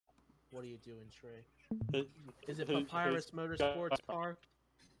What are you doing, Trey? Is it Papyrus Motorsports Park?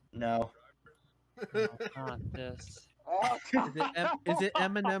 No. No, not this. Is it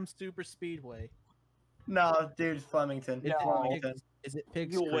M&M Super Speedway? No, dude, it's Flemington. Is, Flemington. Is it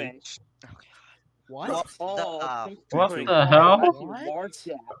Pig's You Creek? wish. What? What the hell? What?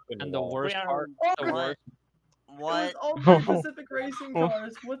 And the worst part, the worst, What? It was all Pacific Racing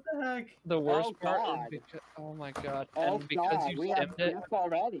cars. What the heck? the worst Oh, part God. is because, oh my god, Oh and because God, you we have simmed it, proof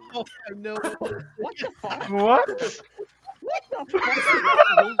already. Oh, I know. What the fuck? What? What the fuck?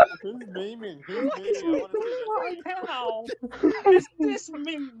 Who's memeing? Who's memeing? I want to see this. How? Is this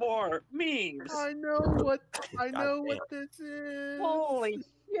meme more memes? I know what this is. Holy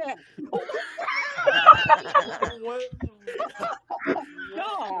shit! What?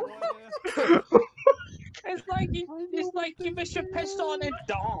 God! It's like you miss your piss on a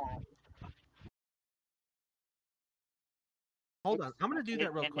dog. Hold on, I'm gonna do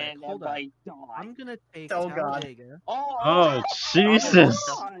that real And quick. then Hold on. everybody died. I'm gonna take Oh, God. Talladega. Oh, Jesus.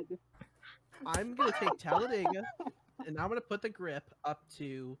 God. I'm gonna take Talladega, and I'm gonna put the grip up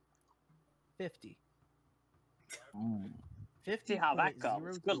to 50. 50. See how that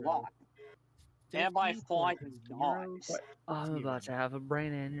goes. Good luck. Everybody flies and dies. I'm about to have a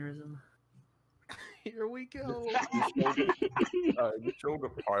brain aneurysm. Here we go. You showed the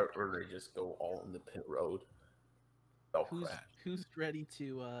part where they just go all on the pit road. Oh, crap. Who's ready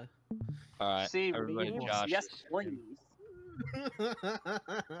to Alright, See, everybody, memes? Josh. Yes, please.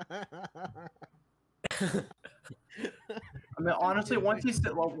 I mean, honestly, once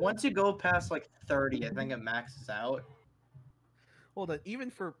you go past like 30, I think it maxes out. Hold on, even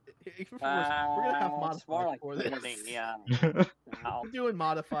for this, we're gonna have It's more modified like for this. 40, yeah. Wow. We're doing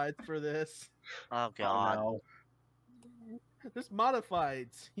modified for this. Oh Oh, god. no. This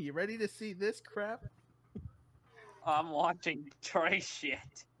modifieds. You ready to see this crap? I'm watching Trey shit.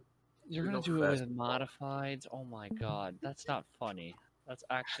 You're gonna do it with modifieds? Oh my god, that's not funny. That's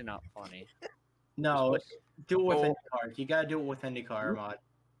actually not funny. No, do it with IndyCar. You gotta do it with IndyCar mod.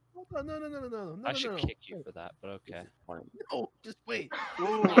 Hold on, no. I should kick you for that, but okay. No, just wait.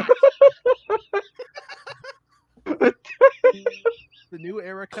 The new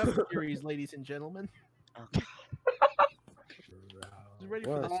Era Cup Series, ladies and gentlemen. Okay. You ready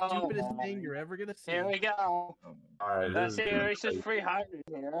for the stupidest thing you're ever gonna see? Here we go. Alright, The series is 300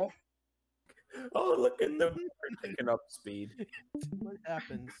 here. Oh, look at them picking up speed. What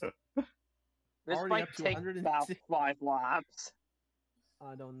happens? This Already might up to take 106. about 5 laps.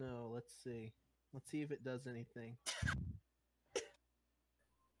 I don't know. Let's see. Let's see if it does anything.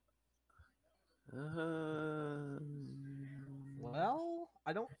 Well,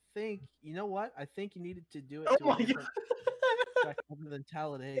 I don't think. You know what? I think you needed to do it to a different track other than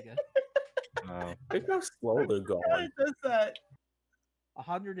Talladega. Look how slow they're How going. does that?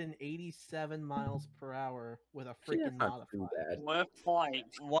 187 miles per hour with a Yeah, freaking not too modified. bad. We're flying.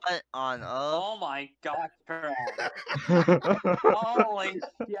 What on earth? Oh my god, Trey. Holy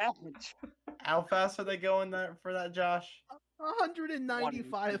shit. How fast are they going for that, Josh?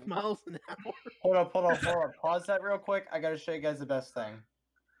 195 miles an hour. Hold up. Pause that real quick. I gotta show you guys the best thing.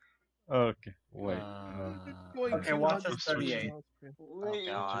 Okay, wait. Going Okay, watch this 238 38. miles per hour. Oh,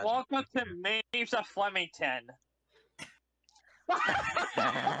 God. Welcome to Memes of Flemington.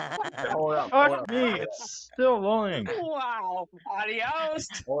 Hold up, hold Fuck up. me, it's still loading. Wow. Adios.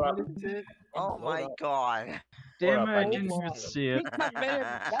 Hold up. Oh my god. Damn up, it, I I didn't need- even see He it. committed,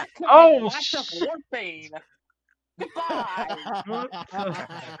 that Oh, committed lots of warping. Goodbye. What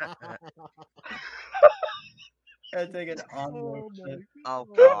the- Gotta take it on. Oh my Oh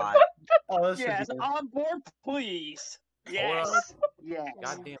god. Oh, this Yes, is good. on board, please. Yes. Yes.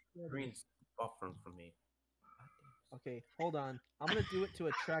 Goddamn screen's buffering for me. Okay, hold on. I'm gonna do it to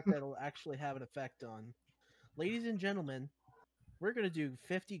a track that'll actually have an effect on. Ladies and gentlemen, we're gonna do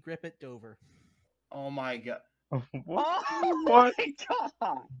 50 grip at Dover. Oh my god. What? Oh What? my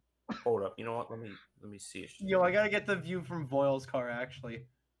god. Hold up. You know what? Let me see it. Yo, I gotta get the view from Voil's car, actually.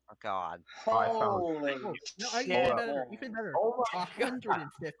 Oh god. Holy No, shit. even better, even better. Oh my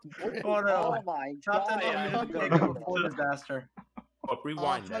 150 grip. Oh no. Oh my Top god. 10 I minutes have take to before disaster. Oh,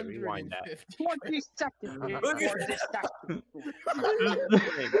 rewind that. Rewind that. 150 20 grip. seconds.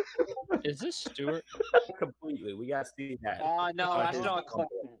 Is this Stuart? Completely. We gotta see that. No, that's here's not the combo.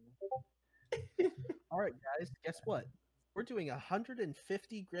 clicking. All right, guys, guess what? We're doing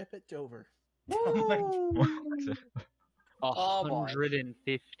 150 grip at Dover. Oh my god.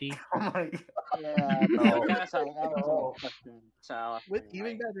 150. Oh my god. Yeah, Oh. I guess that was clicking. So, With even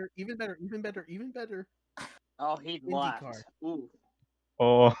anyway. better, even better, even better, even better. Oh, he IndyCar. left. Ooh.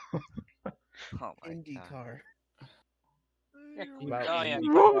 Oh. Oh my god. IndyCar. About Oh, yeah.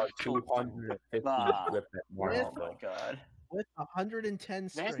 250 Ah. grip at Oh Marvel. my god. With 110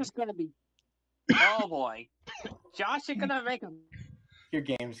 This strength. is gonna be. Oh boy, Josh is gonna make a. Your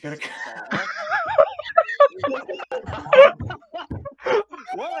game's gonna.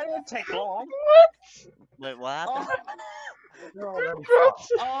 Well, it didn't take long. Wait, what happened?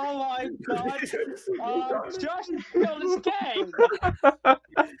 Oh my god! Josh is still this game.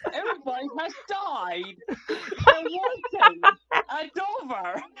 Everybody has died. They're waiting at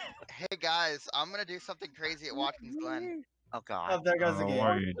Dover. Hey guys, I'm gonna do something crazy at Watkins Glen. Oh Oh, god. there goes the What game.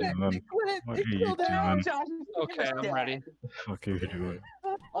 are you doing? What are you doing? Josh is Okay, I'm dead. ready. The fuck are you doing?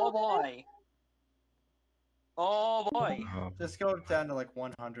 Oh boy. Oh boy. Just go down to like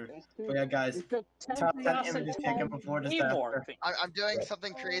 100. But yeah, guys, It's the top 10 10,000 images taken before time disaster. morphing. I'm doing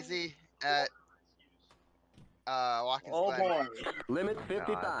something crazy at Watkins Oh Glen. boy. Limit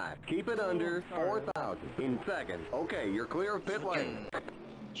 55. Keep it under 4,000 in seconds. Okay, you're clear of pit lane.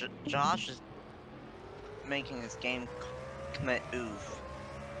 Josh is making this game commit oof.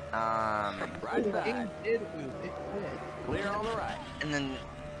 Right It back. did move. It quit. Clear on the right. And then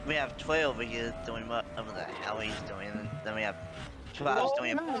we have Toy over here doing whatever the hell he's doing. And then we have 2 hours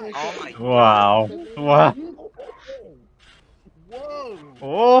doing. Oh my. Wow. Wow.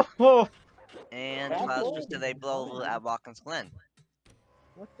 Whoa! Oh. And 2 hours just today blow over at Watkins Glen.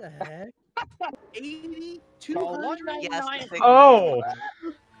 What the heck? 80? So 200? Yes, the big Oh.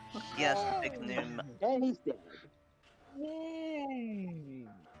 Yes, the big noom. And he's dead.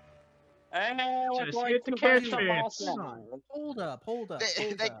 And we're Just going get the to cash burn some man. balls Hold now. on. Hold up. Hold up. They,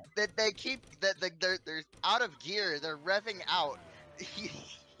 Hold they, up. they keep they're out of gear. They're revving out.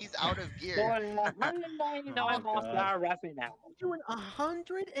 He's out of gear. Going 199 miles God. an hour roughing out. Doing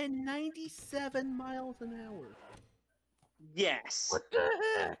 197 miles an hour. Yes. What the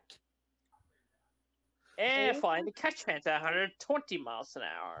heck? And flying the catch fence at 120 miles an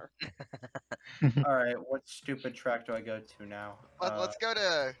hour. Alright, what stupid track do I go to now? Let's go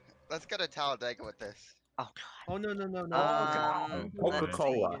to Talladega with this. Oh god. Oh, no, no, no, no.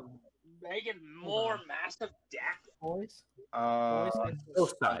 Coca-Cola. Making more massive deck. Boys,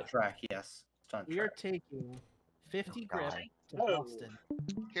 Stunt track, yes. Stunt we are track. taking 50 grip God. to Oh. Austin.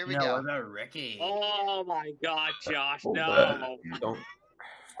 Here we No, go. what about Ricky? Oh my god, Josh, Oh, no. man. Don't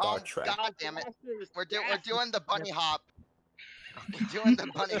Oh, Star Trek. god damn it. We're doing the bunny hop. We're doing the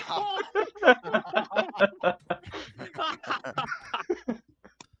bunny hop.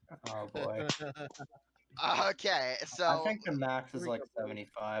 Oh boy. Okay, I so think the max is like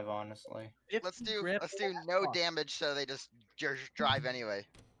 75, honestly. 50 let's do grip. no damage so they just drive anyway.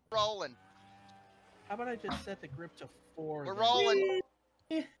 Rolling. How about I just set the grip to 4? We're then? rolling.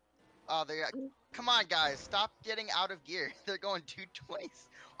 Oh, they got. Come on, guys, stop getting out of gear. They're going 220s.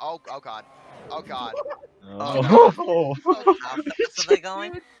 Oh god. Oh god. Oh. Oh, How fast are they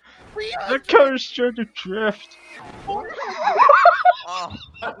going? The car's trying to drift. Oh.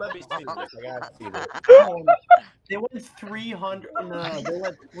 Let me see this. I gotta see this. They went 300. No, they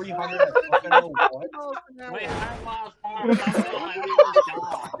went 300. I fucking know what. Wait, I lost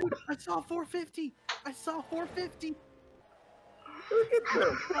Dude, I saw 450. I saw 450. Look at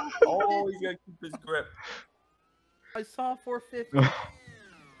this. Oh, you gotta keep his grip. I saw 450.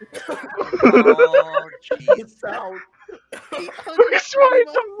 Oh, jeez. It sounds. Chris right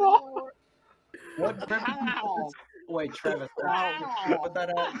the wall. What grip is Ow. this? Wait, Travis, Ow. put that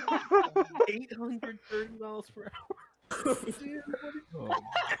up. 830 miles per hour. Dude, Oh,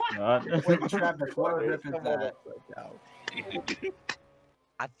 God. Wait, Travis, what grip is that?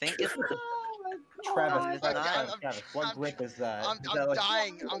 I think it's the. Travis, it's I'm- not. Travis, what I'm- grip is that? I'm Is that like...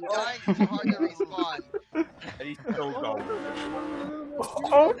 dying. I'm dying too hard to respawn. And he's still going.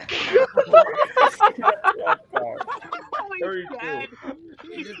 Oh, Very He's cool. dead.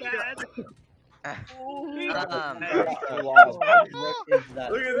 He's dead. Um, What grip is that?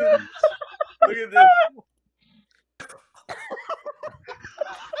 Look at this. Look at this.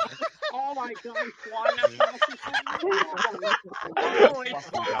 Oh my god, he's flying across the Holy oh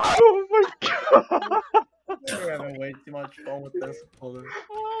my God. We're having way too much fun with this. Hold on.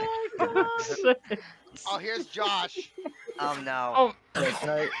 Oh, here's Josh. oh no. Oh. Wait, can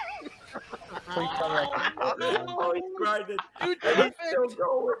I... Please tell me I can... Oh, he's grinding. Dude, And he's still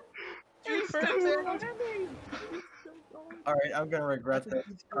going. Alright, I'm gonna regret this.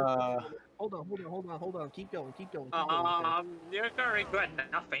 Hold on. Keep going. you're gonna regret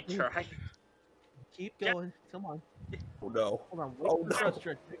nothing, Troy. Keep going. Come on. Oh no. Hold on. Wait Oh, for the no. front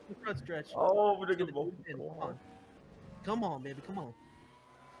stretch. Wait for the front stretch. Oh, look at Get the it ball. in. Come on. Come on, baby. Come on.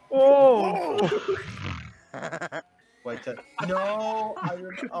 Oh. Wait to no.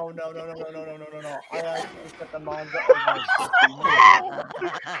 Oh no. I actually set the Monza over.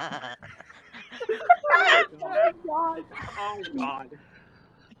 Oh God.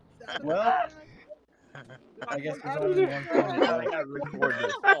 Well, I guess there's only one thing to do. Record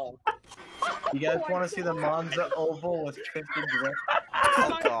this. You guys want to see the Monza Oval with 50 grip?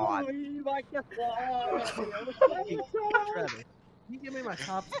 Oh God. Travis, can you give me my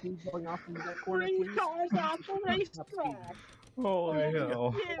top speed going off into that corner, please? Top speed. Oh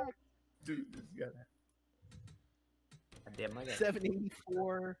no. Dude, this guy. Damn, I got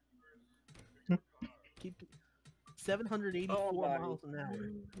 784. Keep 784 miles an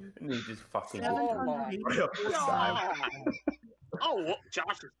hour. And he just fucking. 784 Oh,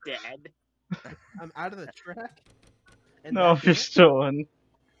 Josh is dead. I'm out of the track. And No, back you're in. still in.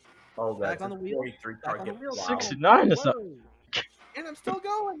 Oh, Back that's on the a wheel. 43 Back on the target. wheel. Wow. 69 is up. Whoa. And I'm still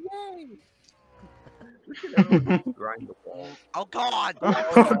going. Yay! Grind the wall. Oh God.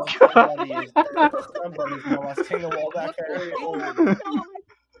 Somebody's molesting the wall back there.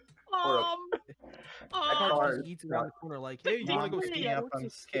 That car just eats around the corner like, hey, you want to go ski up? I'm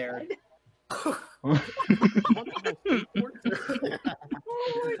scared. You want to go skateboard?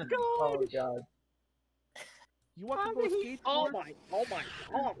 Oh God. You want to go skateboard? Oh my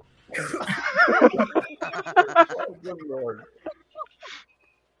God. Oh, good Lord.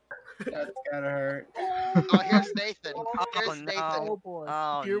 That's gotta hurt. Oh, here's Nathan. Here's Oh Nathan. no. Oh boy.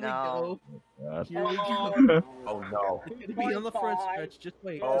 Oh Here no. we go. Here we go. Oh no. It's gonna be on the front stretch. Just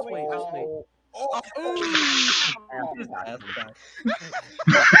wait. Oh, Just wait. Just wait.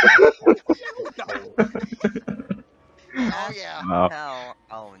 Oh yeah. Wow. Hell.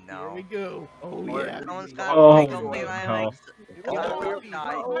 Oh Here no. we go. Oh Or- yeah. Someone's got Oh, to take away my no. legs. Oh,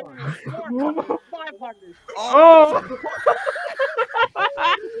 die. 500. Oh!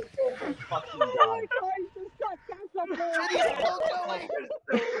 Fucking God.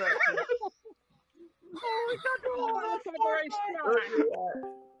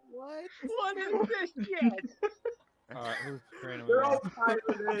 What? What is this shit? Alright, who's training They're all tired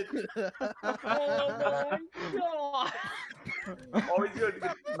of it. Oh my God. Always good to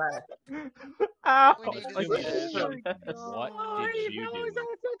get smacked. Ow! We need to see this. What did you do? at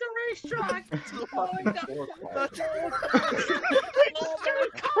the racetrack.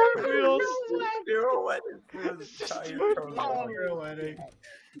 Zero weddings for the entire tournament. You're wedding.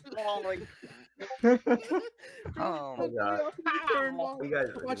 Oh Oh God. Turn off. You guys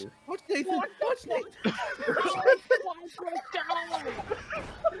are Watch, just- watch Nathan. Watch Nathan.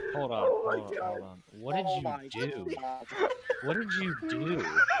 Hold on, hold on. What did you do? What did you do?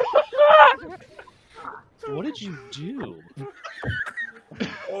 What did you do?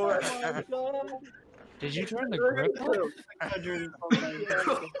 Oh, that's- Did you turn the grip up?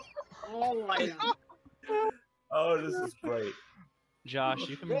 Oh my God. Oh, this is great. Josh,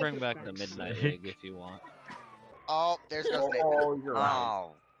 you can bring back the midnight egg if you want. Oh, there's no Nathan. Oh, you're right.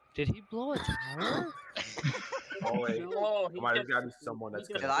 Oh. Did he blow a tire? Oh, wait. No, he There's just- gotta be someone that's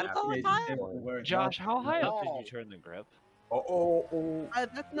he gonna Did I have blow a to- tire? Josh, how high up No. did you turn the grip? Oh.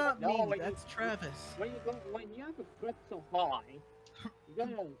 That's not No, me. when That's Travis. When you have a grip so high, you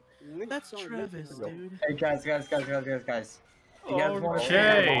gotta link That's some Travis, listen. dude. Hey guys. You guys wanna see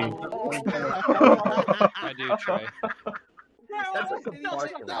Okay. I do, Trey. That's like a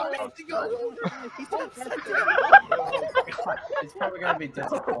parking lot outside. It's probably gonna be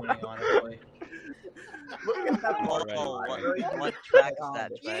disappointing, honestly. Look at that Oh, parking lot. what- Really what just track's down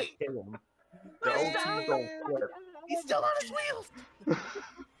that, the Trey? hill. The OT don't flip. He's still on his wheels.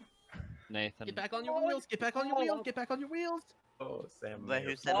 Nathan. Get back on your wheels. Get back on your wheels. Get back on your wheels. Oh, Sam. Wait, who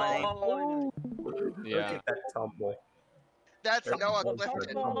Mayer. said my name? Oh, Look Yeah. at that tumble. That's That Noah was a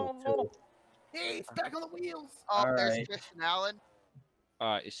Clifton. tumble, too. Hey, it's back on the wheels. Oh, there's Alright. Tristan Allen.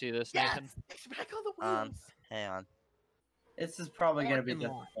 Alright, you see this, Yes, Nathan? it's back on the wheels. Hang on. This is probably gonna be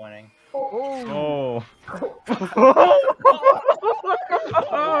Parking lot. disappointing. Oh.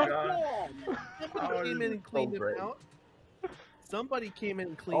 Somebody came in and cleaned him great. out. Somebody came in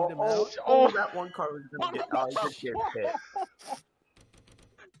and cleaned him Oh, out. oh, that one car was gonna get. Oh, he just get hit.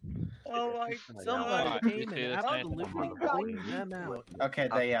 oh my Somebody Alright, you came see and this, absolutely cleaned them out. Okay,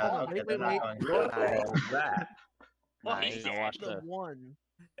 okay, they're not going. Look at all that. Nice. Now watch The this. one.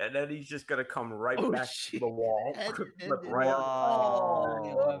 And then he's just gonna come right Oh, back shit. to the wall. Head- Flip head- right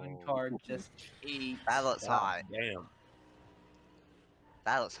Whoa. 11 card just ate. That looks hot. Damn.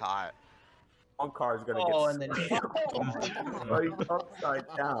 That looks hot. One car is gonna Oh, get and then slammed right upside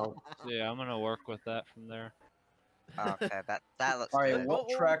down. So yeah, I'm gonna work with that from there. Okay, that looks Alright, good. what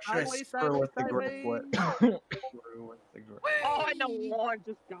track should I Sideways, screw with the sideways, grip with? sideways. Screw with the grip. Oh, I know one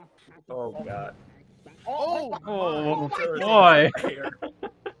just got. Oh, God. Oh, Oh boy.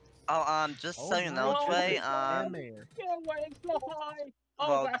 Oh, just so you know, Trey, and Mayor. Get away so high. Oh,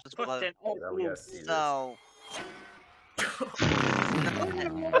 well, that's just what- Tristan. Oh, Yeah, we gotta see this. so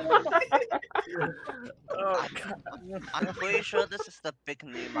Oh, God. I'm pretty sure this is the big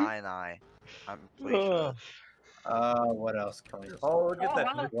new I. I'm pretty sure. What else can we? Oh, look at that.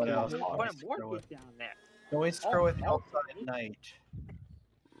 wow. What else? What a Screw morph with- down there. Can we screw with Oh, Hillside at night?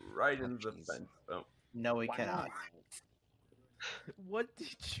 Right in the fence. Oh. No, we Wow. cannot. What did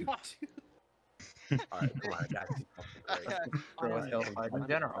you do? Alright, come on, guys. Screw with Hillside in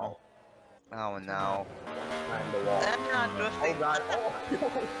general. Oh no. Climb the wall. That's not Oh, drifting. God.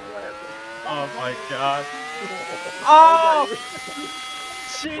 Oh my god. Oh!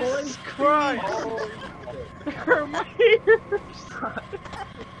 Jesus Christ! My ears!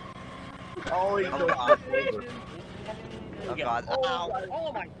 Oh, he's Oh, so God. over. Oh god. Oh, Ow.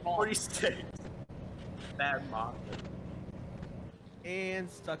 oh my god. 46. Bad monster. And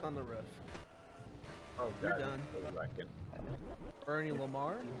stuck on the roof. Oh, You're God. done. I reckon. Bernie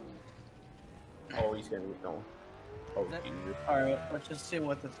Lamar. Oh, he's gonna get going. Oh, That- Jesus. Alright, let's just see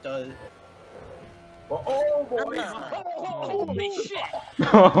what this does. Oh, boy. Oh, holy shit.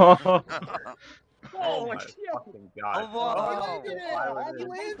 Oh, Oh, my shit. fucking God. Oh, whoa. He landed it! Oh, He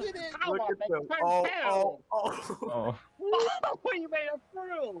landed it! Look at them. Oh. Oh. Oh, you made it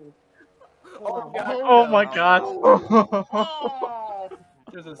through. Oh, God. Oh my god. Oh.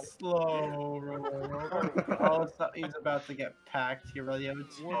 There's a slow roll. Oh, he's about to get packed. He really owed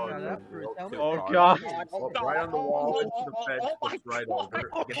One got out for his helmet. Oh god. Oh, right on the wall, into the fence, Oh, my puts right God. over.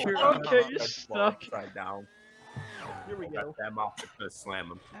 Gets You're- okay, you're fence wall stuck. upside down. Here we Got go. that mouth that's gonna slam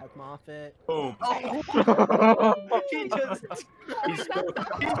him. Pat Moffat. Boom. He just. He's still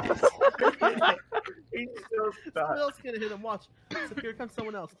He's still Someone stuck. else gonna hit him. Watch. So here comes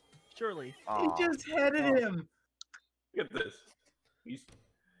someone else. Surely. He Aw. just headed him. Look at this. He's.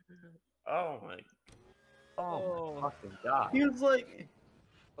 Oh my. Oh my fucking God. He was like.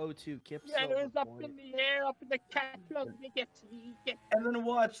 O2 Kip. Yeah, it was up Silverpoint. in the air, up in the catfield. You get And then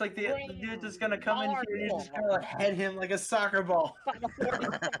watch, like the dude's just gonna come in here and you're just gonna head him like a soccer ball. And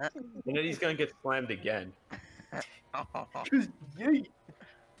then he's gonna get slammed again.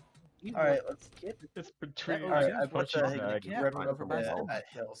 Alright, let's Kip. It's between Alright, I Punching put the bag. rip over at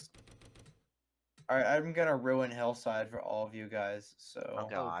Hills. Alright, I'm gonna ruin Hillside for all of you guys, so. Oh,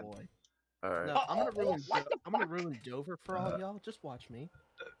 God. Oh boy. Alright. No, I'm gonna ruin. What the I'm gonna fuck? ruin Dover for all y'all. Just watch me.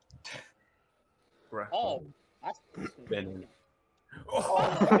 Oh, that's Then.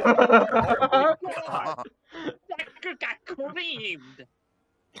 God. That got creamed.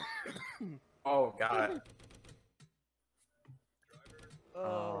 Oh God.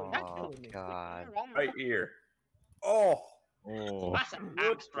 Oh, That's Oh, killing me. God. Right here. Oh. Oh. That's an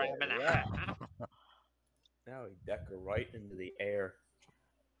axe drive and a half. Now he decker right into the air.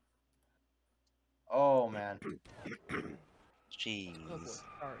 Oh man. Jeez. Oh, boy.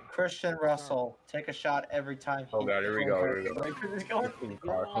 Sorry. Christian Russell, take a shot every time. Oh, God, here we go, here we go. Right through this going. Fucking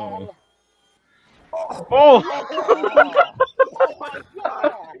car. Oh, Oh! oh my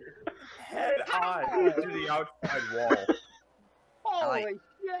God. Head on into the outside wall. Holy shit.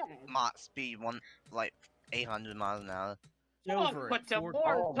 Mach speed 800 miles an hour. Dover. But the Ford-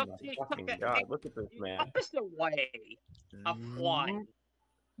 more Oh took my the fucking God! Look at this man. opposite way of flying.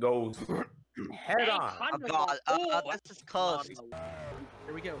 Goes head on. Oh God, this is close. Here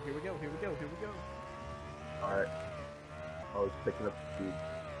we go. Here we go. Here we go. Here we go. All right. Oh, he's picking up the speed.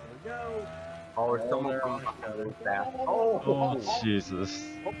 Here we go. Oh, there's someone there. coming really fast. Oh. Oh, Jesus.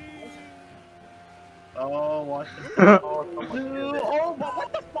 Oh, watch this. Oh, someone did it. Oh, but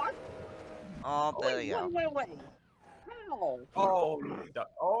what the fuck? Oh, there you go. Wait. How? Oh,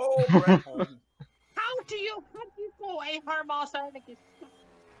 oh, Brett Holmes. How do you go 800 miles an hour and get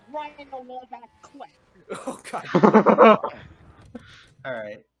right in the wall that quick? Oh God.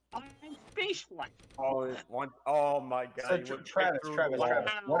 Alright. I'm speechless. Oh, oh my God. So, he went Travis, right through Travis, the wall.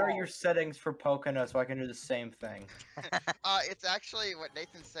 Travis, what are your settings for Pocono so I can do the same thing? It's actually what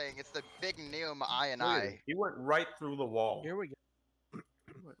Nathan's saying. It's the big NYOOM I and I. He went right through the wall. Here we go.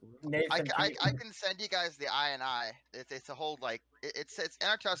 Nathan, I can send you guys the I and I. It's a whole it's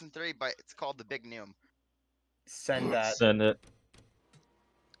NR 2003, but it's called the big NYOOM. send that. Send it.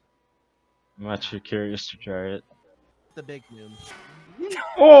 I'm actually curious to try it. The big noom.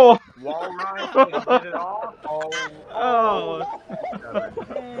 Oh! Wall ride, hit it off. Oh!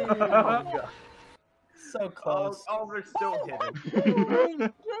 So close. Oh, they're still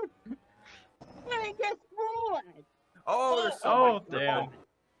hitting. Hey, guess what? Oh, there's so Oh, much- damn.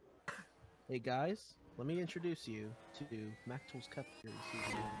 Hey guys, let me introduce you to Mac Tools Cup Series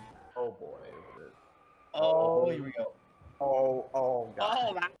Season 1. Oh boy. Oh, here we go. Oh,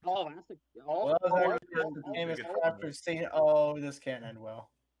 God. That's a Well, that was the famous after scene. Oh, this can't end well.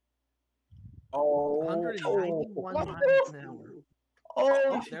 191 miles an hour.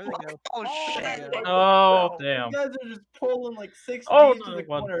 Oh, there they go. Oh shit! Oh, damn. You guys are just pulling like 6 Oh, D's to the another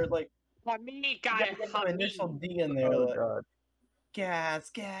one. corner. Like, Amiga, you got some initial D in there. Oh, Like, God. gas,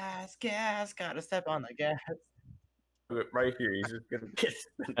 gas, gas. Gotta step on the gas. Right here, he's just gonna get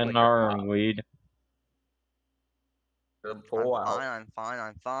And our weed. pull I'm out. fine. I'm fine.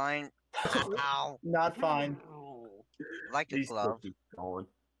 I'm fine. Ow! Not fine. Like the These glove. keep going.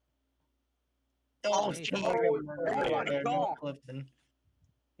 Oh, Hey, shit. hey, No Clifton.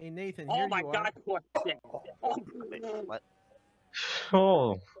 Hey Nathan, Oh here my you are. God, Clifton. Oh, What?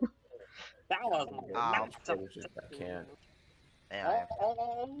 Oh. that was Ow. massive. I can't. Yeah.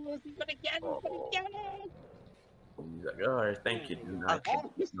 Oh, he's gonna get it. He's gonna get it. He's like, oh, thank you, dude. Okay.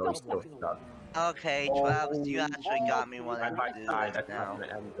 Oh, he's No, he's still still stuck. Okay, Travis, you actually got me one I of might the die. That's now. not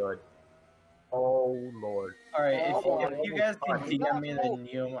gonna end good. Oh, Lord. Alright, Oh, if you guys can DM me the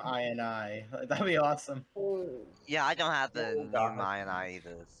NYOOM INI, that'd be awesome. Yeah, I don't have the Oh, new God. mine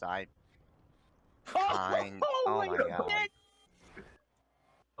either, so I fine. Oh my God.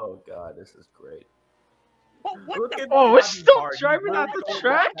 Oh, God, this is great. What Look the at Oh, the we're body still part. driving He's at the going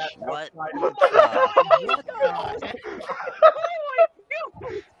track? back What? outside of the track. What the heck?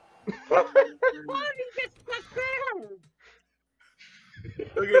 How did he get stuck there?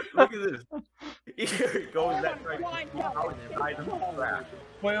 Look at this. Here it goes. Oh That my right God, outside of the track.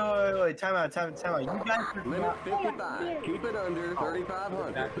 Wait. Time out. You guys are Limit 55. Keep it under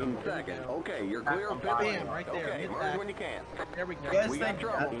 3,500 in seconds. Okay, you're clear of pit lane. Bam, right there. Okay, Hit merge back. when you can. There we go. You guys We got think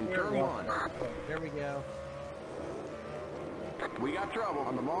trouble in turn 1. There we go. We got trouble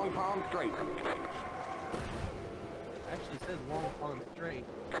on the Long Pond Straight. Actually says long pond straight.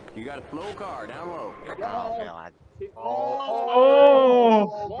 You got a slow car down low. Oh God. Oh.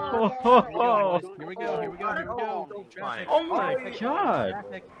 Here we go. Traffic. Oh my God.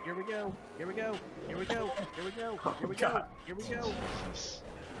 Traffic. Here we go.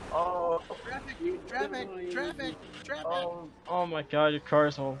 Oh, Traffic. Oh my God, your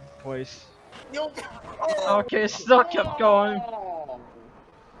car's all voice. Okay, still kept going.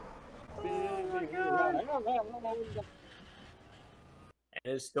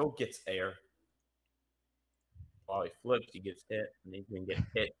 and it still gets air. While he flips, he gets hit, and he can get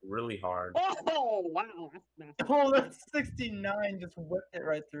hit really hard. Oh wow, that's massive. Oh, that's 69. Just whipped it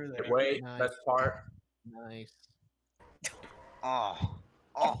right through there. Wait, Nice. best part. Nice. Oh.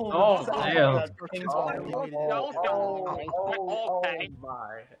 Oh, damn. Okay.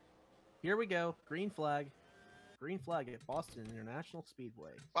 My. Here we go. Green flag at Boston International Speedway.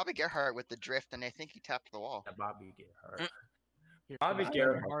 Bobby Gerhardt with the drift, and I think he tapped the wall. Yeah, Bobby Gerhardt. Here Bobby comes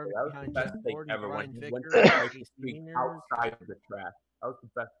Gerhardt, Harvick that was the behind best Jim thing Gordon, ever when Brian he Vickers, went to the Chase street Seniors. outside of the track. That was the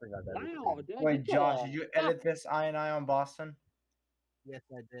best thing I've ever Wow, seen. dude. Wait, Josh, did you edit this INI on Boston? Yes,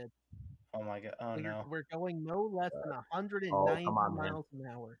 I did. Oh my God. Oh no. We're going no less than 190 come on, man. miles an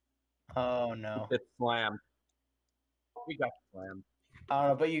hour. Oh no. It's slammed. We got slammed. I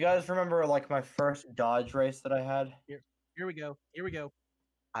don't know, but you guys remember like my first Dodge race that I had? Here we go.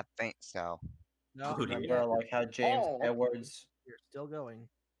 I think so. No, Dude, not Remember yet. like how James Oh. Edwards? You're still going.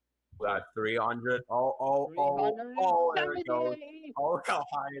 We got 300. Oh, there it goes. Oh, look how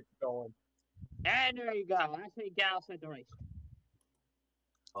high it's going. And there you go. That's how you get outside the race.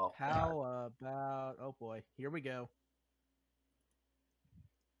 Oh, How about? Oh boy, here we go.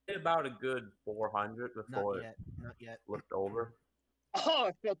 hit about a good 400 before it Not yet. flipped over. Oh,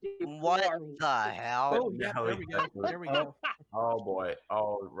 54. What the hell? Oh, yeah, there we go. There we go. Oh boy.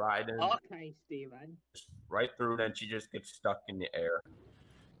 Oh, riding Okay, Steven. right through, then she just gets stuck in the air.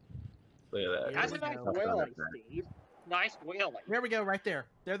 Look at that. That's a we nice go. wheelie, Steve. Nice wheelie. There we go, right there.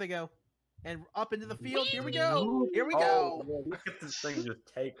 There they go. And up into the field. Here we go. Here we go. Oh, look at this thing just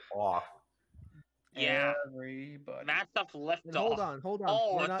take off. Yeah. Everybody. Massive lift And off. hold on.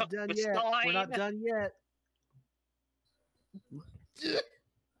 Oh, We're it not took done the yet. We're not sign. done yet.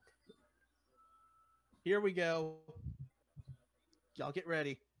 Here we go. Y'all get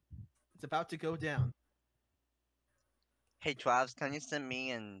ready. It's about to go down. Hey, Travis, can you send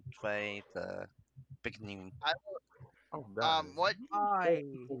me and Trey the big news? Oh, God. What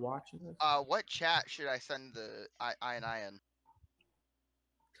People watching this? what chat should I send the INI in?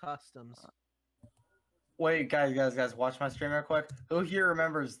 Customs. Wait, guys, watch my stream real quick. Who here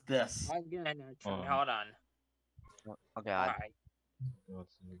remembers this? I'm gonna try. Hold on. Oh God. Alright.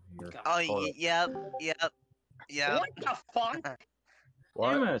 What's in here? Oh, yep. What the fuck?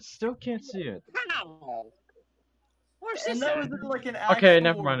 Damn it, still can't see it. How? Where's And this that at? was like an Okay, actual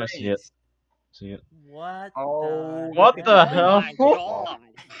never mind, I see it. race. See it. What? Oh, What heck? the Oh hell? my god!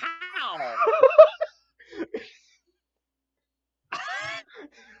 How?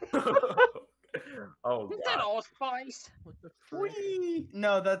 Oh Is that god. allspice? What the frick? Whee!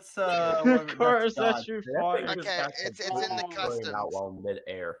 No, that's Of course, God. that's your That fault. thing just Okay, got it's in completely the burned out customs. while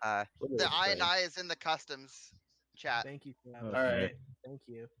mid-air. Look at The this thing. INI is in the customs chat. Thank you, Travis. Okay. Alright. Thank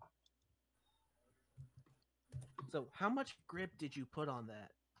you. So, how much grip did you put on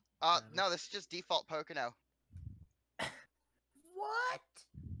that? No, this is just default Pocono. What?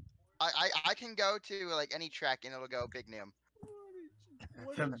 I can go to like any track and it'll go Big Noom.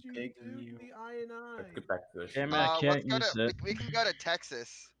 What The did you big do to you. the INI? Let's get back to this. Damn it, I can't use it. We can go to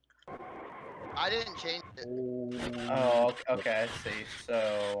Texas. I didn't change it. Oh, okay, I see.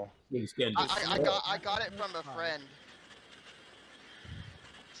 So He's getting I got it from a friend.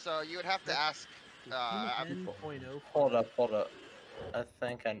 So you would have to ask. hold up. I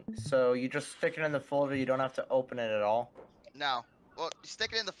think so you just stick it in the folder. You don't have to open it at all. No. Well, you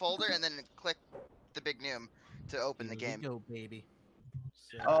stick it in the folder and then click the Big Noom to open the game. Go, baby.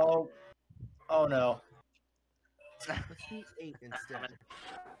 So, Oh no. let's do 8 instead.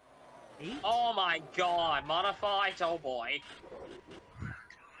 8? Oh my god, modified, oh boy.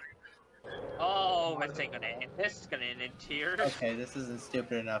 Oh, this ain't gonna end. This is gonna end in tears. Okay, this isn't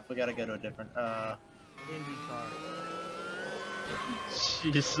stupid enough. We gotta go to a different IndyCar.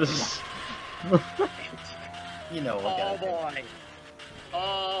 Jesus. You know what? Oh boy.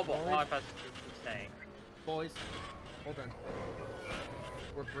 Oh boy. Boys. Oh, I thought you were saying. Boys, hold on.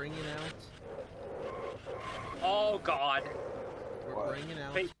 We're bringing out. Oh god. We're bringing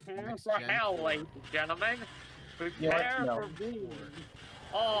out. Prepare next for gen hell, four. ladies and gentlemen. Prepare No. for me.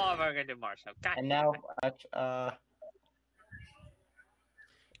 Oh, we're gonna do Marshall. God. And now,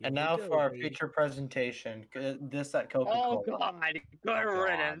 Here we now go, for our baby. future presentation. This at Oh Coca-Cola. god. Good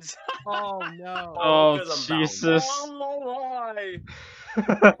riddance. Oh no. Oh, Look at them Jesus. Oh my.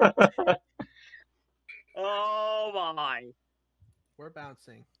 Oh my. We're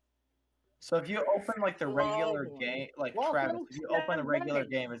bouncing. So if you open like the regular Whoa. game, like Well, Travis, folks, if you open the regular right.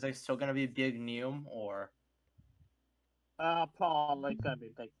 game, is it still gonna be Big Noom or? Probably gonna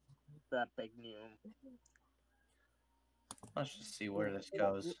be that big Noom. Let's just see where this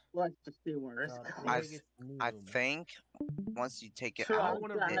goes. Let's just see where it's God, going. I think once you take it Sure, I out,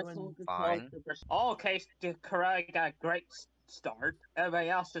 wanna it's ruin- fine. Okay, the Korea got a great start. Everybody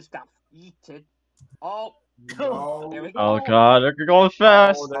else just got eaten. Oh, Oh, there we go. Oh god, they're going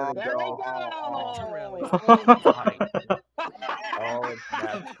fast. oh, there we There we go. go. Oh, it's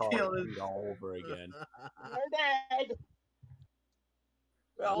that car Feel it. beat all over again. We're dead.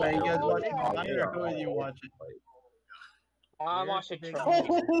 Wait, you guys Oh, watching yeah. mine or who are you watching? I'm Where's watching the big Trump.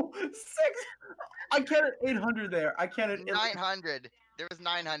 Oh, 6! I counted 800 there. I counted 900. There was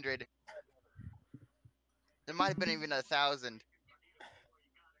 900. There might have been even 1,000.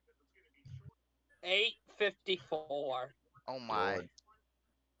 854. Oh my. Lord.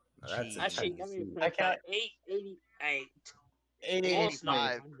 That's Actually, let me intense. break that. 888. 885.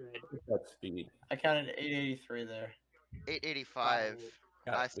 900. That speed. I counted 883 there. 885.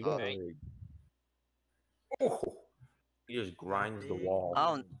 Yeah, Nice we look. got oh, he just grinds the wall.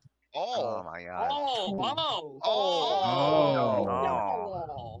 Oh Oh. my god. Oh, Oh.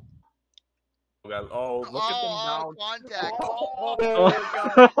 oh. Oh, look at them down. Contact.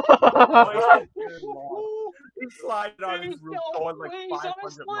 He's sliding on his roof going like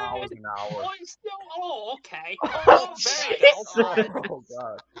 500 miles an hour. Oh, okay. Oh, Okay. Oh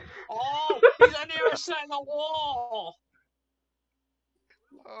god. Oh, he's on the other side of the wall.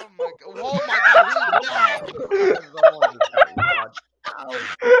 Oh my god. Oh my god.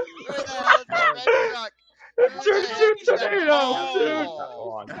 Who the hell is that red truck? Who the heck is that?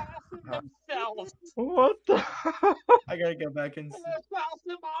 Oh. Themselves. What the? I gotta go back and see.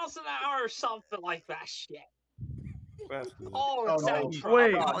 1,000 miles an hour or something like that shit. Fast-moving. Oh, Oh, it's no. that truck.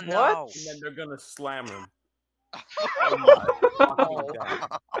 Wait, Oh, what? no. And then they're gonna slam him. Oh my fucking god.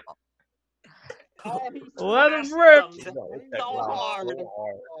 Oh, he's Let him smashed rip. them No, it's that so ground hard. so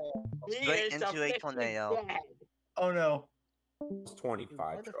hard. He Straight is into a officially tornado. dead. Oh no. It's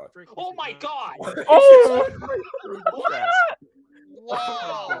 25 truck. Oh my god! Oh!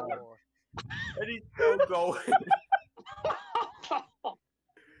 Whoa. And he's still going.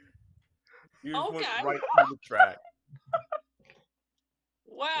 You just went Okay. right through the track.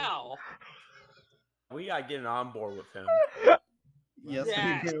 Wow. We gotta get on board with him. Yes,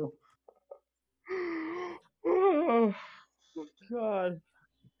 Yeah. we do. Oh god.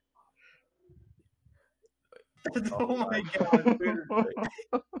 Oh my god.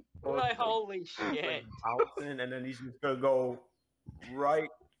 Like, holy shit. Bouncing, and then he's just gonna go right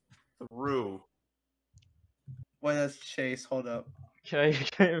through. Wait, that's Chase. Hold up. Okay,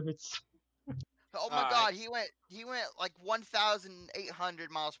 it's Oh my god, he went like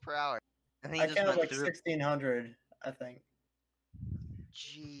 1,800 miles per hour. And he I just counted went like through. 1,600, I think.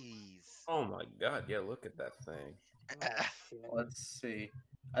 Jeez. Oh my god, yeah, look at that thing. Let's see.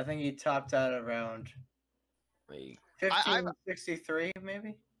 I think he topped out around Like, 1563,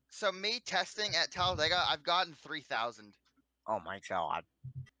 maybe? So me testing at Talladega, I've gotten 3,000. Oh my god.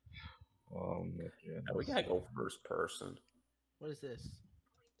 oh my yeah, we goodness. gotta go first person. What is this?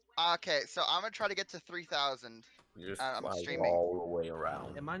 Okay, so I'm gonna try to get to 3,000. We just I'm fly streaming. all the way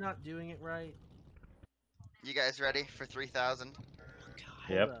around. Am I not doing it right? You guys ready for 3,000?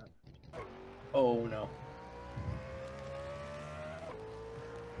 Yep. Hold up. Oh no.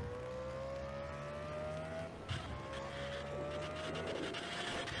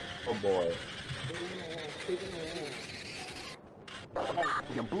 Oh boy.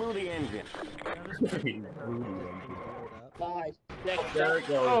 You blew the engine. There it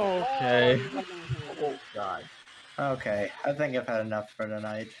goes. Okay. Oh god. Okay, I think I've had enough for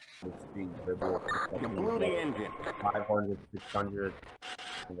tonight. Let's see. The book. You blew the engine. 500, 600.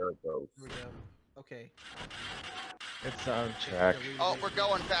 And there it goes. Here we go. Okay. It's on track. Oh, we're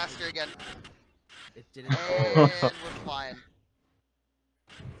going faster again. It didn't. And we're flying.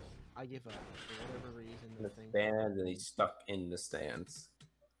 I give up. For whatever reason, In the the thing. stands, and he's stuck in the stands.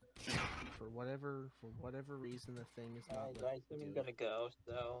 For whatever reason, the thing is not. Alright, letting guys, me I'm do it. gonna go,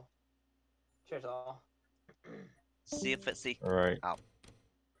 so. Cheers all. See if it's see. Alright. I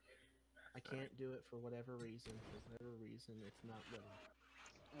can't do it for whatever reason. For whatever reason, it's not letting.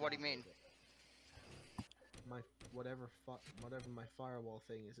 What do you mean? My whatever my firewall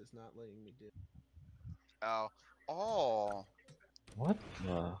thing is, it's not letting me do. Oh. Oh. What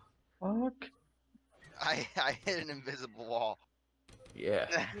the fuck? I hit an invisible wall. Yeah.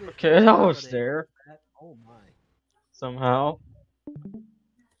 Okay, I was there. Oh my. Somehow.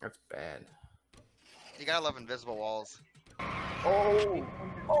 That's bad. You gotta love invisible walls. Oh!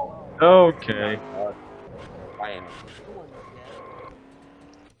 Okay. I am.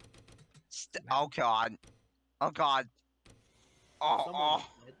 Oh god. Oh god. Oh, Someone oh.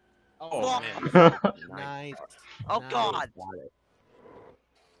 did. Oh, man. Nice. Oh Nice. god. Got it.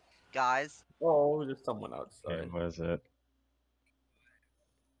 Guys. Oh, there's someone Okay, outside. what is it?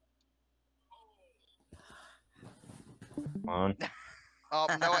 Come on. Oh,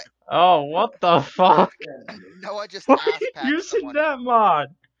 Noah, Oh, what the fuck? Noah just Why ass are you packed using someone. that mod?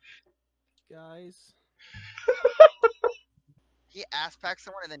 Guys. He ass packed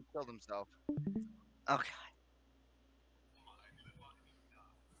someone and then killed himself. Okay.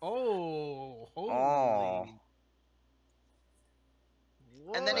 Oh. Holy. Oh.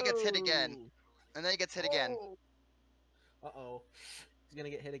 And then he gets hit again. Whoa. And then he gets hit again. Uh-oh. He's gonna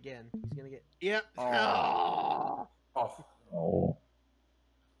get hit again. He's gonna get... Yep. Oh. Oh. Oh.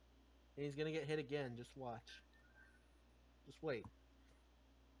 And he's gonna get hit again. Just watch. Just wait.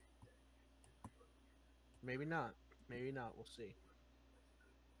 Maybe not. Maybe not. We'll see.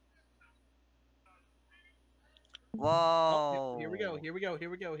 Whoa. Oh, here we go. Here we go. Here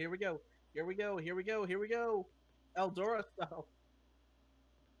we go. Here we go. Here we go. Here we go. Here we go. Eldora style.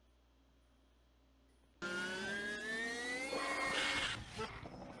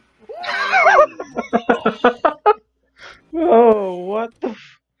 Oh, what the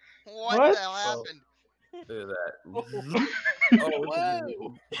What, What? the hell happened? Look at that.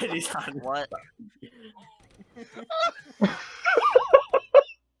 Whoa. He's on. What?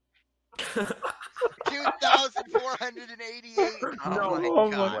 $2,488. Oh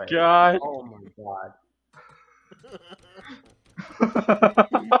my way. god. Oh my god.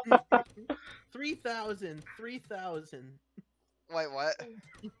 3,000. 3,000. Wait, what?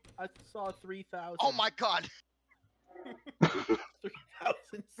 I saw 3,000. Oh my god.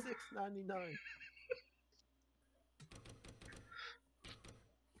 3,699.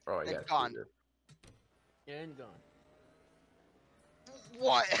 Oh, And yeah. gone. And gone.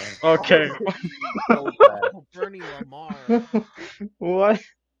 What? Okay. So bad. Oh, Bernie Lamar. What?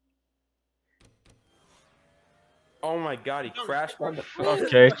 Oh my god, he crashed on the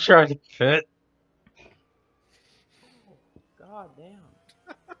Okay, try to pit. God damn.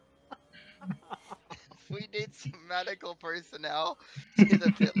 We need some medical personnel to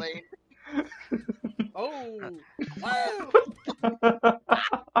the pit lane. Oh. Whoa.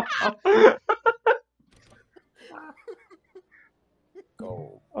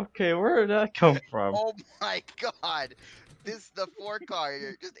 Go. Okay, where did that come from? Oh my god. The 4-car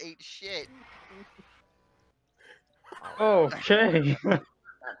just ate shit. Okay.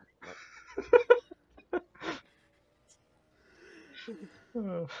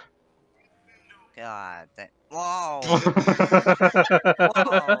 God damn. Whoa. Whoa.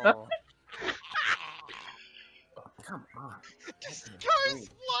 Come on. This car is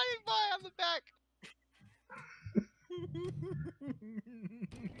flying by on the back.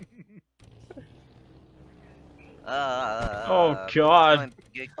 Oh god.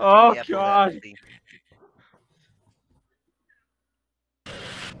 Oh god.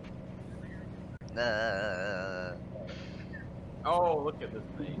 Oh, look at this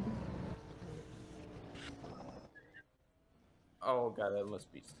thing. Oh god, that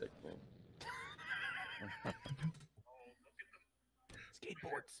must be sickening.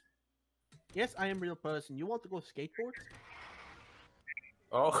 Skateboards. Yes, I am a real person. You want to go skateboards?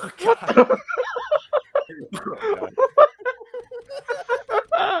 Oh god.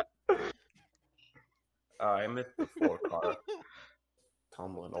 I missed the 4 car.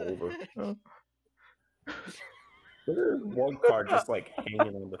 Tumbling over. There's 1 car just like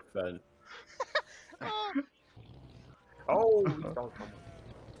hanging on the fence. Oh, don't come on.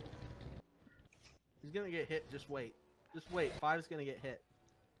 He's gonna get hit. Just wait. Just wait. 5's gonna get hit.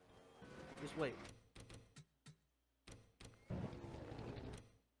 Just wait.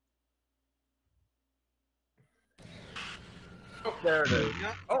 Oh, there it is.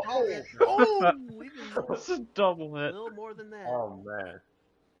 Yeah. Oh, Oh, even more. That's a double A hit. little more than that. Oh man.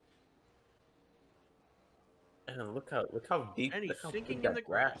 And look how deep. And he's Look how sinking big in that the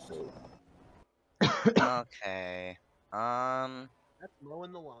grass grass. is. Okay. That's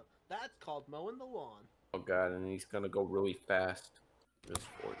mowing the lawn. That's called mowing the lawn. Oh god, and he's gonna go really fast. Just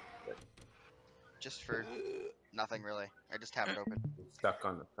for it. Just for nothing really. I just have it open. He's stuck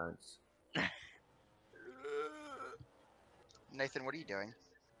on the fence. Nathan, what are you doing?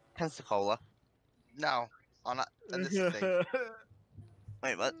 Pensacola. No, on this thing.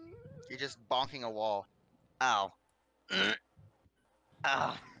 Wait, what? You're just bonking a wall. Ow.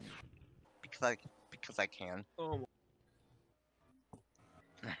 Ow. Because I can. Oh,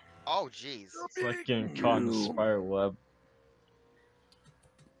 Oh, jeez. It's like getting caught in the spider web.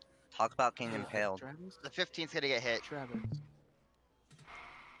 Talk about getting impaled. Travis? The 15's gonna get hit.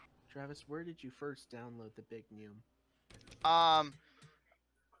 Travis, where did you first download the big NYOOM? I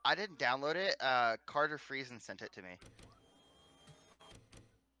didn't download it. Carter Friesen sent it to me.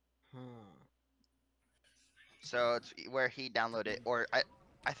 Huh. So it's where he downloaded it, or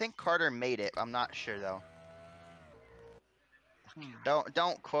I think Carter made it. I'm not sure though.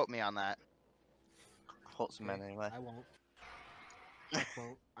 Don't quote me on that. Quote some man anyway. I won't. I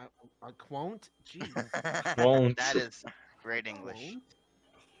won't. I won't. Jeez. Won't. That is great English. Won't?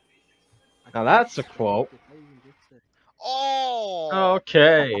 Now that's a quote. Oh!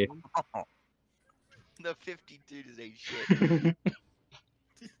 Okay. The 52 is a shit.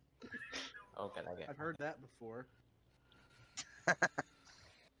 Okay, I get. I've heard that before.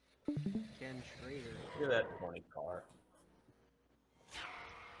 Ken Schrader. Look at that 20 car.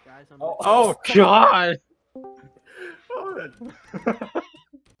 Guys, I'm Oh god.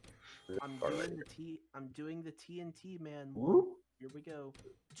 I'm doing the TNT man. Whoop. Here we go.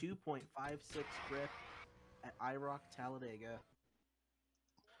 2.56 grip at IROC Talladega.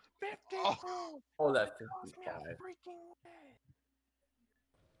 50. Oh, that's 55.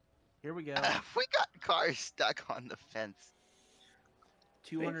 Here we go. We got cars stuck on the fence.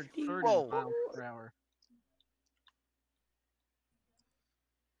 230 Whoa. miles per hour.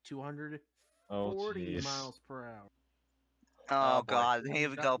 240 jeez. miles per hour. Oh boy. god, here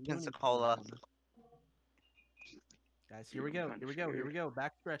we go, Pensacola. Guys, here we go. Here we go. Here we go.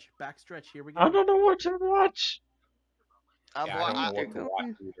 Backstretch. Backstretch. Here we go. I don't know what to watch. I'm Yeah, I don't know what to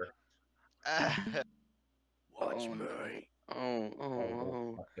watch either. Watch me.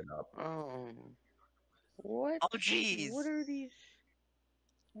 Oh. Fucking up. Oh. What? Oh jeez. What are these?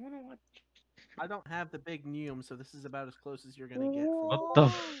 I wanna watch. I don't have the big NYOOM, so this is about as close as you're gonna get. From What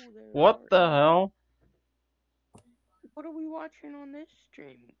the what the hell? What are we watching on this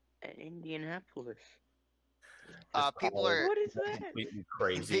stream at Indianapolis? People are What is that? Completely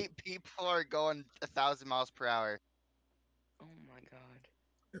crazy. people are going 1,000 miles per hour. Oh my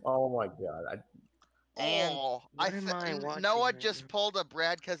god. Oh my god. And Oh, what am I watching Noah right just now? pulled a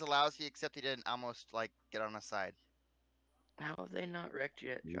Brad Keselowski, except he didn't almost like get on the side. How have they not wrecked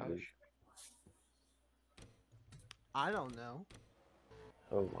yet, Josh? I don't know.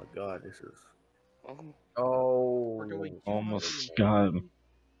 Oh my god, this is. Oh. Oh. We're going Almost got him.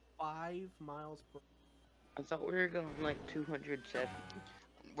 5 miles per. I thought we were going like 270.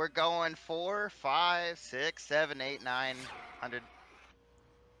 We're going 4, 5, 6, 7, 8, 9, 100.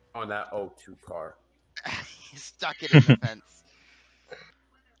 On that O2 car. He's stuck it in the fence.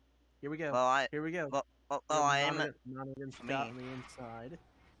 Here we go. well, Here we go. well, I am. Shenanigans for got me. on the inside.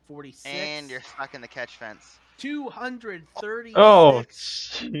 46. And you're stuck in the catch fence. 236.182 Oh,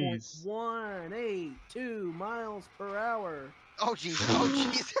 jeez. miles per hour. Oh jeez. Oh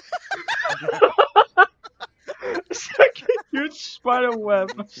jeez. It's like a huge spider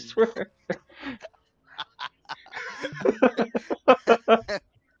web, I swear.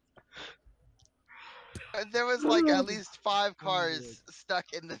 There was like at least 5 cars stuck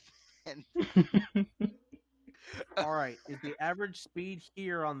in the fence. All right, is the average speed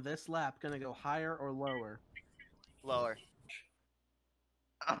here on this lap gonna go higher or lower? Lower.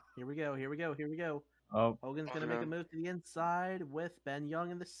 Here we go. Here we go. Here we go. Oh, Hogan's gonna make a move to the inside with Ben Young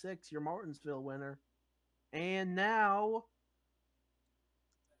in the 6, your Martinsville winner. And now,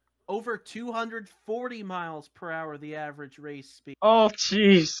 over 240 miles per hour, the average race speed. oh,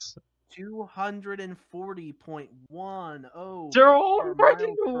 jeez. 240.10 They're all miles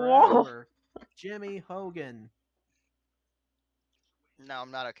breaking the per wall. hour. Jimmy Hogan. No,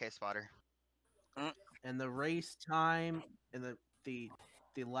 I'm not okay, Spotter. And the race time in the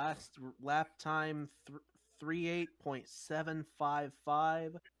last lap time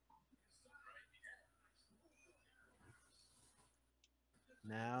 38.755.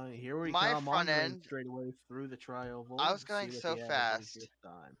 Now here we My come front on the end- straight away through the trioval. I was to going see what so the average is fast. this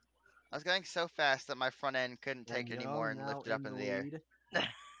time. I was going so fast that my front end couldn't take it Ben anymore Young and now lift it up in the air. lead.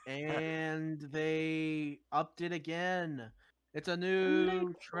 And they upped it again. It's a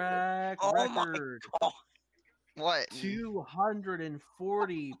new track record. What?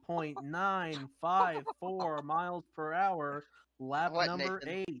 240.954 miles per hour. Lap What, number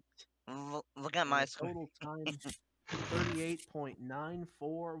Nathan? 8. Look at my Total time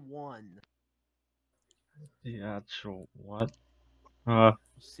 38.941. The actual what?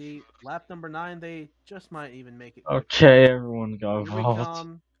 See, lap number 9, they just might even make it. Okay, everyone go Here we vault.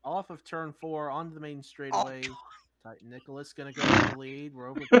 come, off of turn 4 onto the main straightaway. Titan Nicholas gonna go in the lead. We're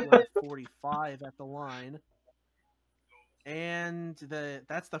over 245 at the line. And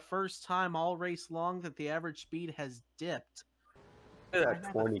that's the first time all race long that the average speed has dipped. Look I at that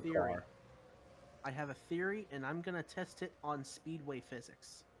have 20 a theory. car. I have a theory, and I'm gonna test it on speedway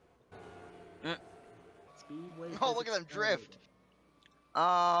physics. Speedway Oh, look at them physics drift.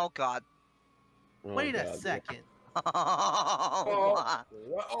 Oh god. Oh, Wait a God, second. Oh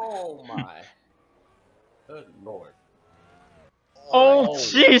my. Good lord. Oh, Oh,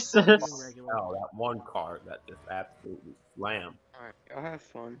 Jesus! Oh, that one car that just absolutely slammed. Alright, y'all have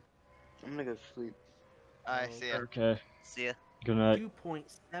fun. I'm gonna go sleep. I see ya. Okay, See ya. good night.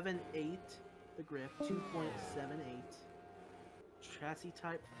 2.78 the grip, 2.78. Chassis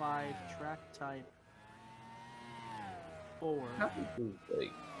type 5, track type 4.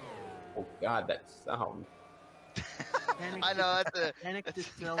 Oh god, that sound. I know that's a Panic to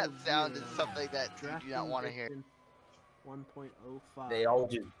sell that sound is 0. something that you do not want to hear. 1.05. They all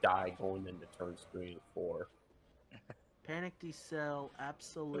just die going into turn 3 and 4. Panic decel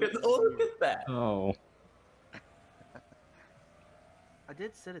absolute. Look at that. Oh. I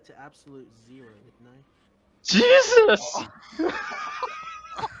did set it to absolute 0, didn't I? Jesus!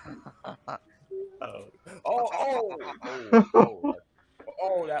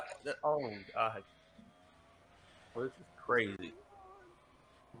 Oh, that oh god. Well, this is crazy.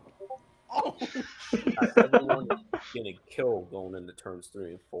 Oh, Everyone is getting killed going into turns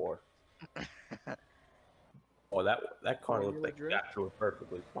 3 and 4. Oh, that car looked like it got through it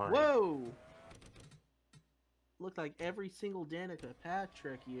perfectly fine. whoa! Looked like every single Danica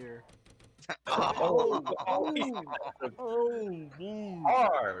Patrick year. Oh,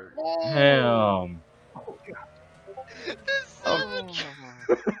 hard. Damn.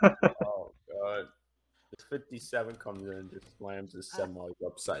 Oh god. This 57 comes in and just slams this semi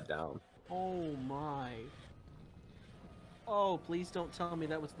upside down. Oh my. Oh, please don't tell me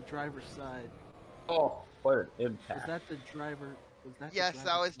that was the driver's side. Oh, what an Was impact. that the driver? Was that Yes, the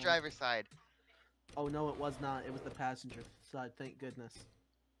that was side? driver's side. Oh no, it was not. It was the passenger side. Thank goodness.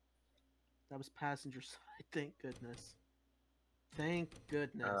 That was passenger side. Thank goodness. Thank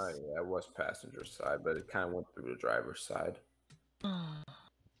goodness. Yeah, it was passenger side, but it kind of went through the driver's side.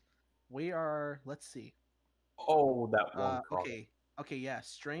 We are. Let's see. Oh, that one car. Okay. Okay. Yeah.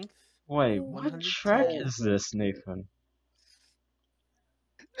 Strength. Wait, what 110. track is this, Nathan?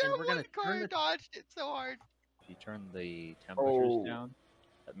 And That we're one gonna car turn the- dodged it so hard. If you turn the temperatures Oh. down,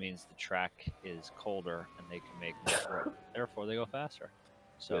 that means the track is colder and they can make more grip. Therefore, they go faster.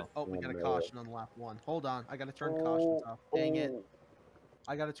 So, Oh, we got a no. caution on lap 1. Hold on. I gotta turn cautions off. Dang it.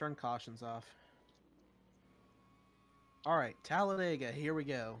 I gotta turn cautions off. Alright, Talladega. Here we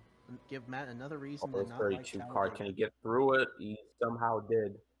go. Give Matt another reason to This not like 32 car Talladega. can't get through it. He somehow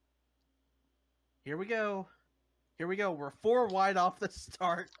did. Here we go. Here we go. We're 4 wide off the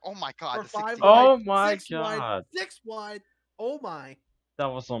start. Oh my god. We're The 5 60 wide. Oh my 6 wide. god. 6 wide. Oh my. That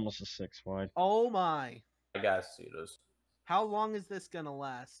was almost a 6 wide. Oh my. I gotta see this. How long is this gonna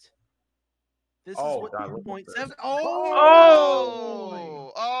last? This Oh, is what God, look at 2.7. this.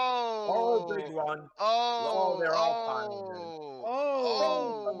 Oh! Oh! Oh, big one. Oh! They're all piling in.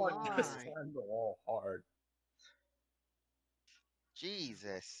 Oh! Someone just my. slammed the wall hard.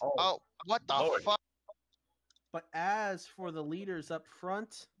 Jesus. Oh, Oh, what the Lord. fuck? But as for the leaders up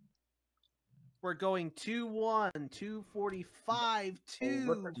front, we're going 2-1, 245,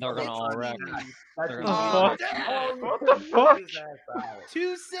 2. They're gonna all wreck. They're Oh, gonna What the fuck?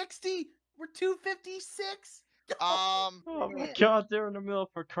 260. We're 256. Oh my god, they're in the middle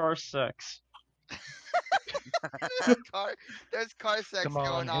of car sex. There's car sex Come on,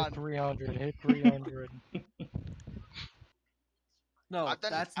 going on. hit 300, hit 300. No,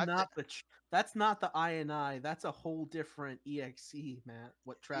 that's not the INI. That's a whole different EXE, Matt.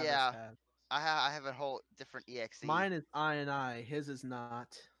 What Travis Yeah. has. I have a whole different EXE. Mine is INI. His is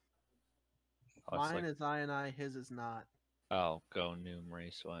not. Oh, it's Mine like- is INI. His is not. Oh, go NYOOM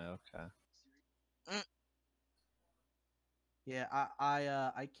Raceway. Okay. Yeah,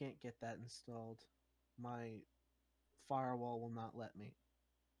 I can't get that installed. My firewall will not let me.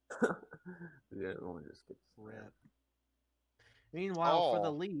 Yeah, let me just get Rip. Meanwhile, for the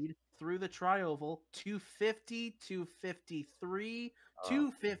Oh. lead through the trioval, 250, 253,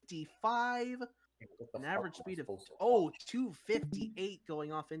 255, an average speed of 258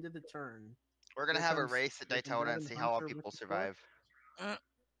 going off into the turn. We're gonna Here have a comes race at Nathan Daytona and Gavin see how Hunter people with the survive.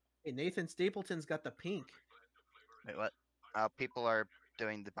 Hey, Nathan Stapleton's got the pink. Wait, what? People are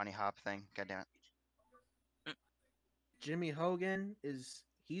doing the bunny hop thing. God damn it. Jimmy Hogan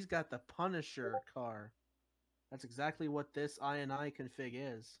he's got the Punisher car. That's exactly what this INI config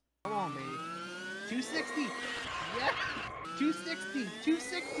is. Come on, baby. 260. Yeah. 260.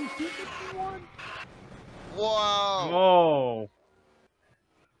 260. 251. Whoa! Whoa.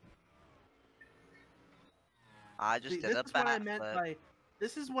 I just See, did this a is what I meant backflip. by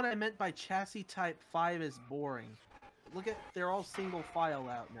this is what I meant by chassis type 5 is boring. Look at they're all single file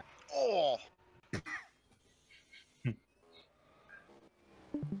out now. Oh!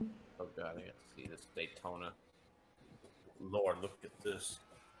 Oh god, I got to see this Daytona. Lord, look at this.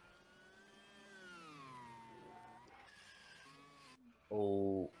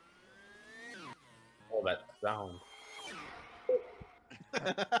 Oh. Oh, that sound.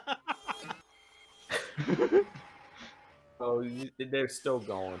 Oh, they're still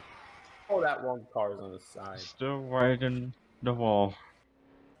going. Oh, that one car's on the side. Still riding the wall.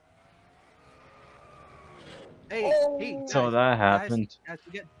 Hey, hey, guys, So that happened. Guys,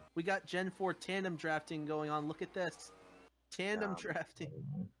 we got Gen 4 tandem drafting going on. Look at this. Tandem drafting.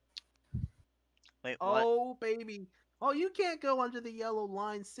 Wait, what? Oh, baby. Oh, you can't go under the yellow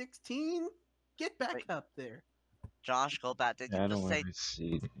line 16. Get back Wait. up there. Josh, go back. Did Yeah, I you don't just want say to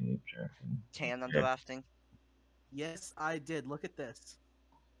see the game drafting. tandem Yeah. drafting? Yes, I did. Look at this.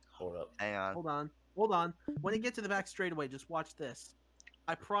 Hold up. Hang on. Hold on. Hold on. When you get to the back straightaway, just watch this.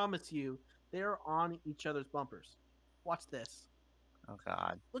 I promise you, they're on each other's bumpers. Watch this. Oh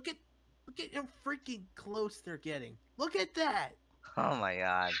god. Look at how freaking close they're getting. Look at that. Oh my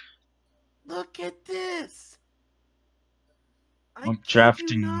god. Look at this. I I'm kid you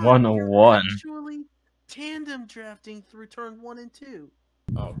drafting not, 101. You're actually tandem drafting through turn 1 and 2.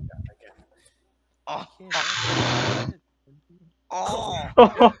 Oh, god, again. Oh. Can't- Oh.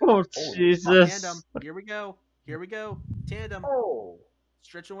 Oh, Jesus. Tandem. Here we go. Here we go. Tandem. Oh.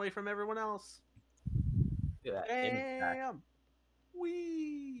 Stretching away from everyone else. Look at that impact. Bam.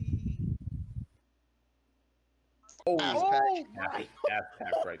 Wee. Oh, Oh, Half my. pack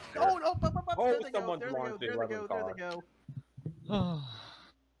right there. Oh, no. Oh, There they go. someone's There they go. launched the There they 11 go. There they car. go.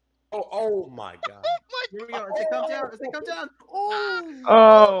 Oh my god. Here we go. As they come down. As they come down. Oh.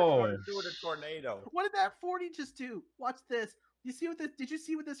 Oh. Doing a tornado. What did that 40 just do? Watch this. You see what this? Did you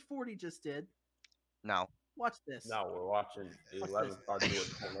see what this 40 just did? No. Watch this. No, we're watching the What's 11 this? car do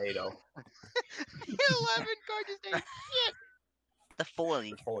a tornado. 11 car just ate shit. The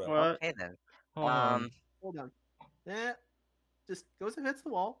 40. Hold up. What? Okay then. Hold on. Hold on. Yeah. Just goes and hits the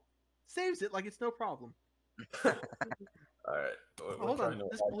wall. Saves it like it's no problem. Alright. Hold on.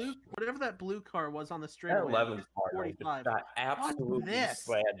 This blue, whatever that blue car was on the That straightaway. 11 is car 45. got absolutely this.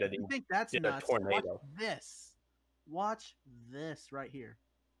 slammed that he You think that's did a nuts? tornado. Watch this. Watch this right here.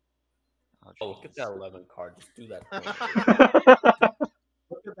 Oh, look at that 11 car. Just do that.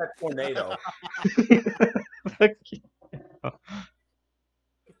 Tornado. Look at that tornado.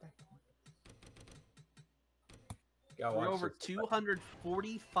 We're over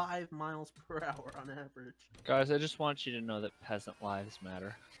 245 miles per hour on average. Guys, I just want you to know that peasant lives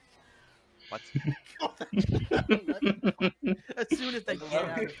matter. What? As soon as they get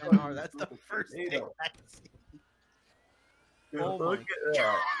out of NR, that's the first thing I see. Oh Look my at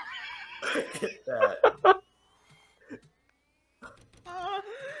that. Look at that.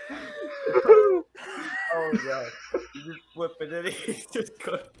 Oh god. You just flip it and he's just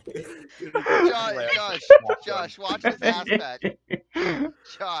going. Josh, watch this aspect.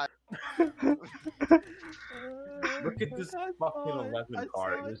 Josh. Look at this fucking 11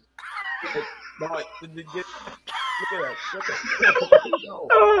 car. Just, no, look at that. Look at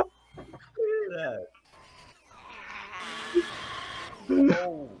that.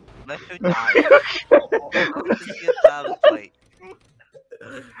 Oh. Look who died. He gets out of fight.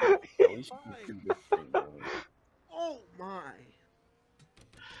 Oh my.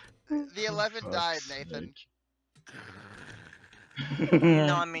 The 11 died, Nathan.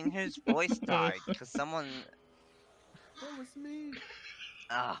 No, I mean, whose voice died? Because someone... That was me.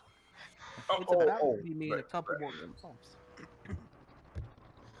 Ah. It's about to be me in a couple more pumps.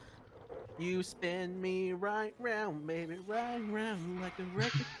 You spin me right round, baby, right round, like a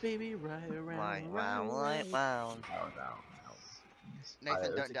record, baby, right around. Right round.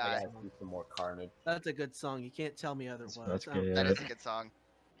 Nathan, don't die. Some more carnage. That's a good song. You can't tell me otherwise. That's good. That is a good song.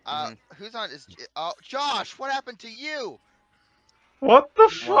 Who's on? Oh, Josh, what happened to you? What the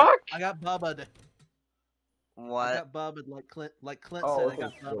fuck? I got bubbed. What? I got bubbed like Clint said. I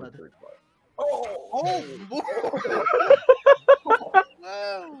got bubbed. Oh! Whoa!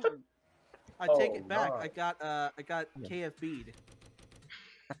 I take it back. I got KFB'd.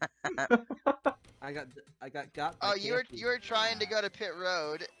 I got by Oh, you KFB. were trying to go to pit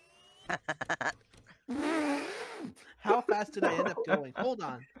road. How fast did I end up going? Hold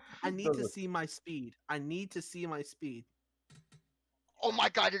on. I need to see my speed. I need to see my speed. Oh my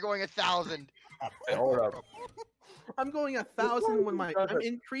god, you're going 1,000. Hold up. I'm going 1,000 when I'm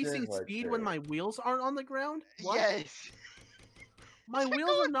increasing speed when my wheels aren't on the ground? What? Yes. My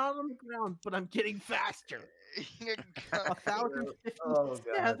wheels are not on the ground, but I'm getting faster.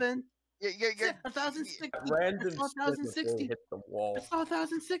 1,057. 1,060. 1,060. Hit the wall.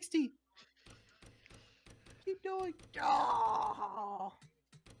 1,060. Keep going. Oh.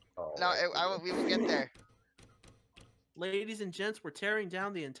 No, we will get there. Ladies and gents, we're tearing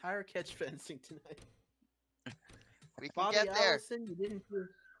down the entire catch fencing tonight. We can Bobby get there. Allison,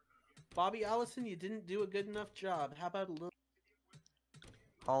 Bobby Allison, you didn't do a good enough job. How about a little?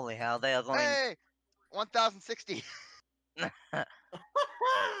 Holy hell, they are going... Hey! 1,060. They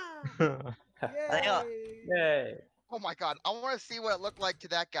are... Yay! Oh my god, I want to see what it looked like to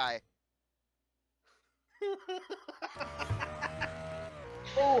that guy.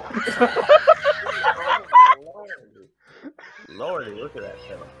 Oh! Lordy, look at that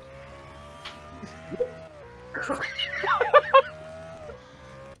thing.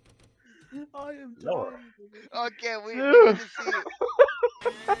 I am Lord. Okay, we need to see.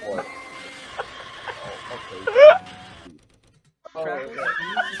 Travis, I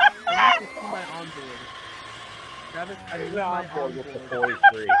need to see my onboard. Travis, I need my onboard.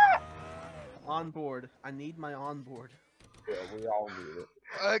 Onboard. I need my onboard. Yeah, we all need it.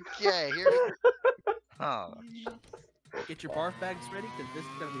 Okay, here. Oh. Get your barf bags ready, because this is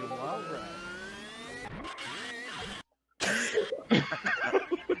going to be a wild ride.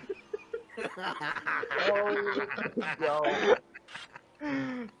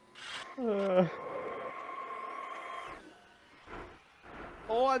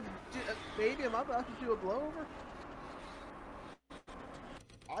 Oh, baby, am I about to do a blowover?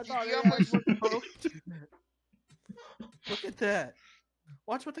 I thought it was supposed to. Look at that.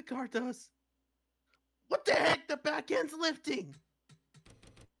 Watch what the car does. What the heck? The back end's lifting.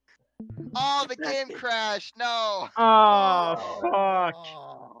 Oh, the game crashed. No. Oh, fuck.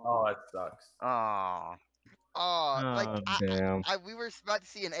 Oh, it sucks. Oh. Oh, like damn. we were about to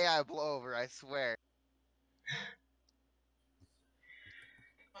see an AI blowover, I swear.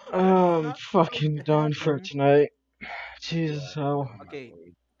 I'm fucking done for tonight. Jesus hell. Okay,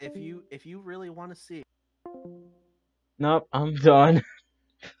 if you really want to see. Nope, I'm done.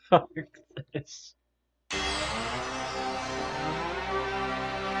 Fuck this.